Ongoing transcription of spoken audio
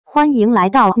欢迎来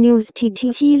到 News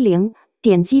TT70，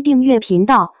点击订阅频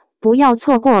道，不要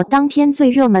错过当天最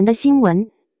热门的新闻。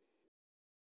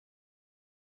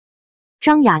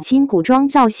张雅钦古装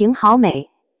造型好美，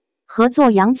合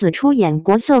作杨紫出演《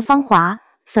国色芳华》，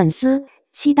粉丝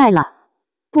期待了。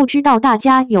不知道大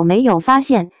家有没有发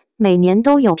现，每年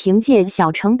都有凭借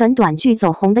小成本短剧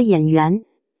走红的演员，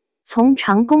从《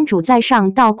长公主在上》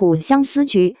到《古相思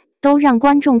曲》。都让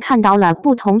观众看到了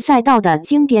不同赛道的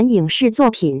经典影视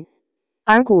作品，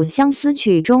而《古相思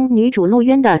曲》中女主陆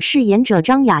渊的饰演者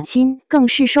张雅钦更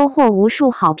是收获无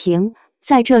数好评，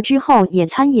在这之后也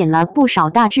参演了不少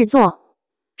大制作。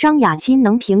张雅钦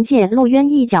能凭借陆渊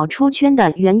一脚出圈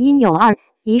的原因有二：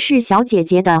一是小姐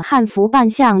姐的汉服扮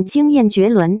相惊艳绝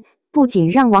伦，不仅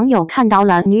让网友看到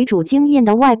了女主惊艳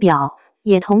的外表，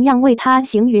也同样为她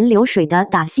行云流水的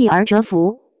打戏而折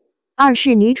服。二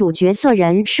是女主角色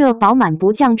人设饱满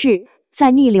不降智，在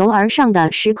逆流而上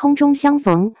的时空中相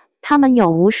逢，他们有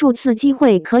无数次机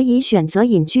会可以选择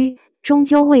隐居，终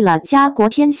究为了家国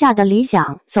天下的理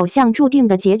想走向注定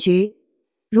的结局。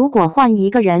如果换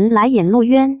一个人来演陆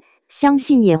渊，相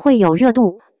信也会有热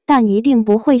度，但一定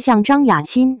不会像张雅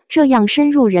钦这样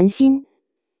深入人心。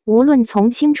无论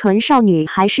从清纯少女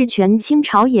还是全清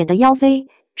朝野的妖妃，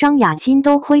张雅钦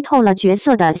都窥透了角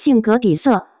色的性格底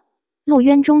色。陆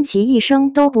渊终其一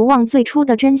生都不忘最初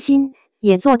的真心，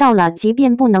也做到了即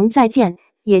便不能再见，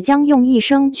也将用一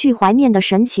生去怀念的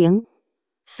神情。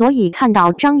所以看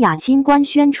到张雅钦官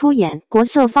宣出演《国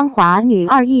色芳华》女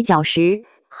二一角时，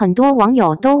很多网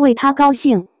友都为她高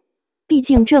兴。毕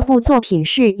竟这部作品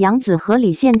是杨紫和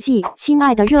李献计亲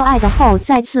爱的热爱的后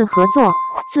再次合作，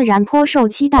自然颇受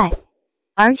期待。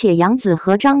而且杨紫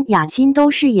和张雅钦都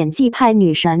是演技派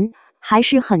女神，还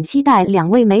是很期待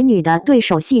两位美女的对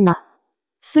手戏呢。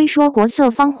虽说《国色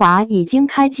芳华》已经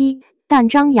开机，但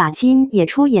张雅钦也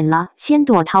出演了《千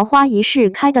朵桃花一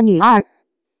世开》的女二。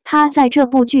她在这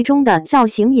部剧中的造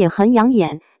型也很养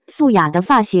眼，素雅的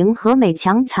发型和美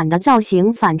强惨的造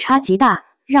型反差极大，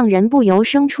让人不由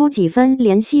生出几分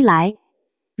怜惜来。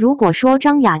如果说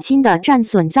张雅钦的战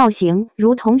损造型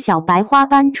如同小白花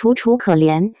般楚楚可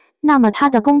怜，那么她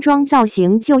的宫装造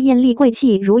型就艳丽贵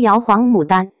气如摇晃牡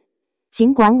丹。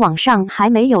尽管网上还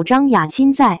没有张雅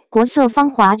钦在《国色芳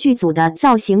华》剧组的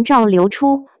造型照流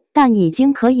出，但已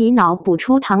经可以脑补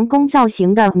出唐宫造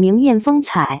型的明艳风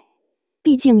采。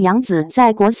毕竟杨紫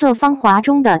在《国色芳华》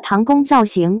中的唐宫造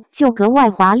型就格外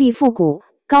华丽复古，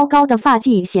高高的发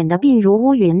髻显得鬓如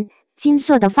乌云，金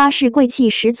色的发饰贵气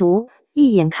十足，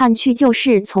一眼看去就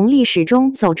是从历史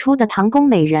中走出的唐宫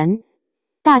美人。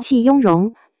大气雍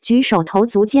容，举手投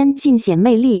足间尽显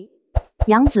魅力。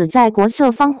杨紫在《国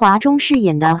色芳华》中饰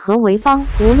演的何为芳，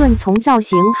无论从造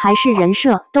型还是人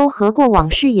设，都和过往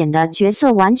饰演的角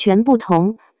色完全不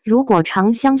同。如果《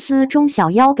长相思》中小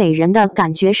妖给人的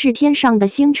感觉是天上的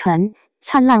星辰，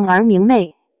灿烂而明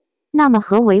媚，那么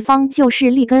何为芳就是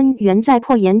立根原在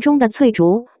破岩中的翠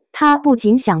竹。她不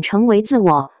仅想成为自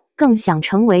我，更想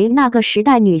成为那个时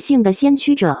代女性的先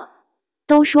驱者。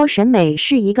都说审美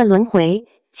是一个轮回，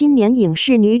今年影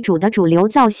视女主的主流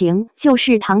造型就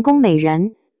是唐宫美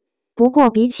人。不过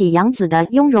比起杨紫的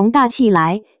雍容大气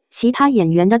来，其他演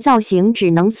员的造型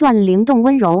只能算灵动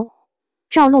温柔。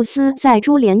赵露思在《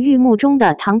珠帘玉幕》中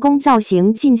的唐宫造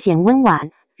型尽显温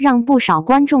婉，让不少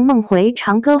观众梦回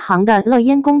长歌行的乐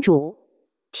烟公主。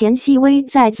田曦薇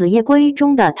在《紫夜归》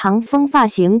中的唐风发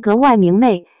型格外明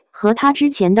媚，和她之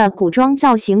前的古装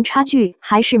造型差距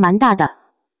还是蛮大的。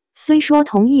虽说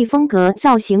同一风格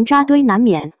造型扎堆难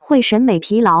免会审美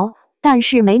疲劳，但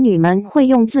是美女们会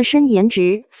用自身颜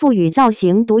值赋予造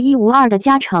型独一无二的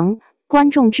加成，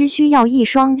观众只需要一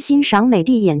双欣赏美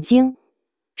的眼睛。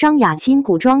张雅钦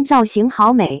古装造型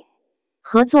好美，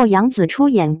合作杨紫出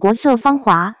演《国色芳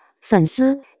华》，粉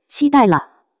丝期待了。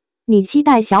你期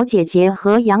待小姐姐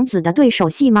和杨紫的对手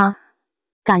戏吗？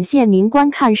感谢您观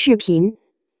看视频。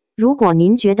如果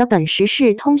您觉得本时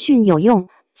事通讯有用，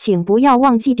请不要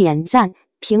忘记点赞、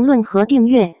评论和订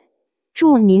阅。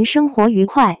祝您生活愉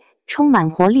快，充满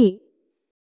活力！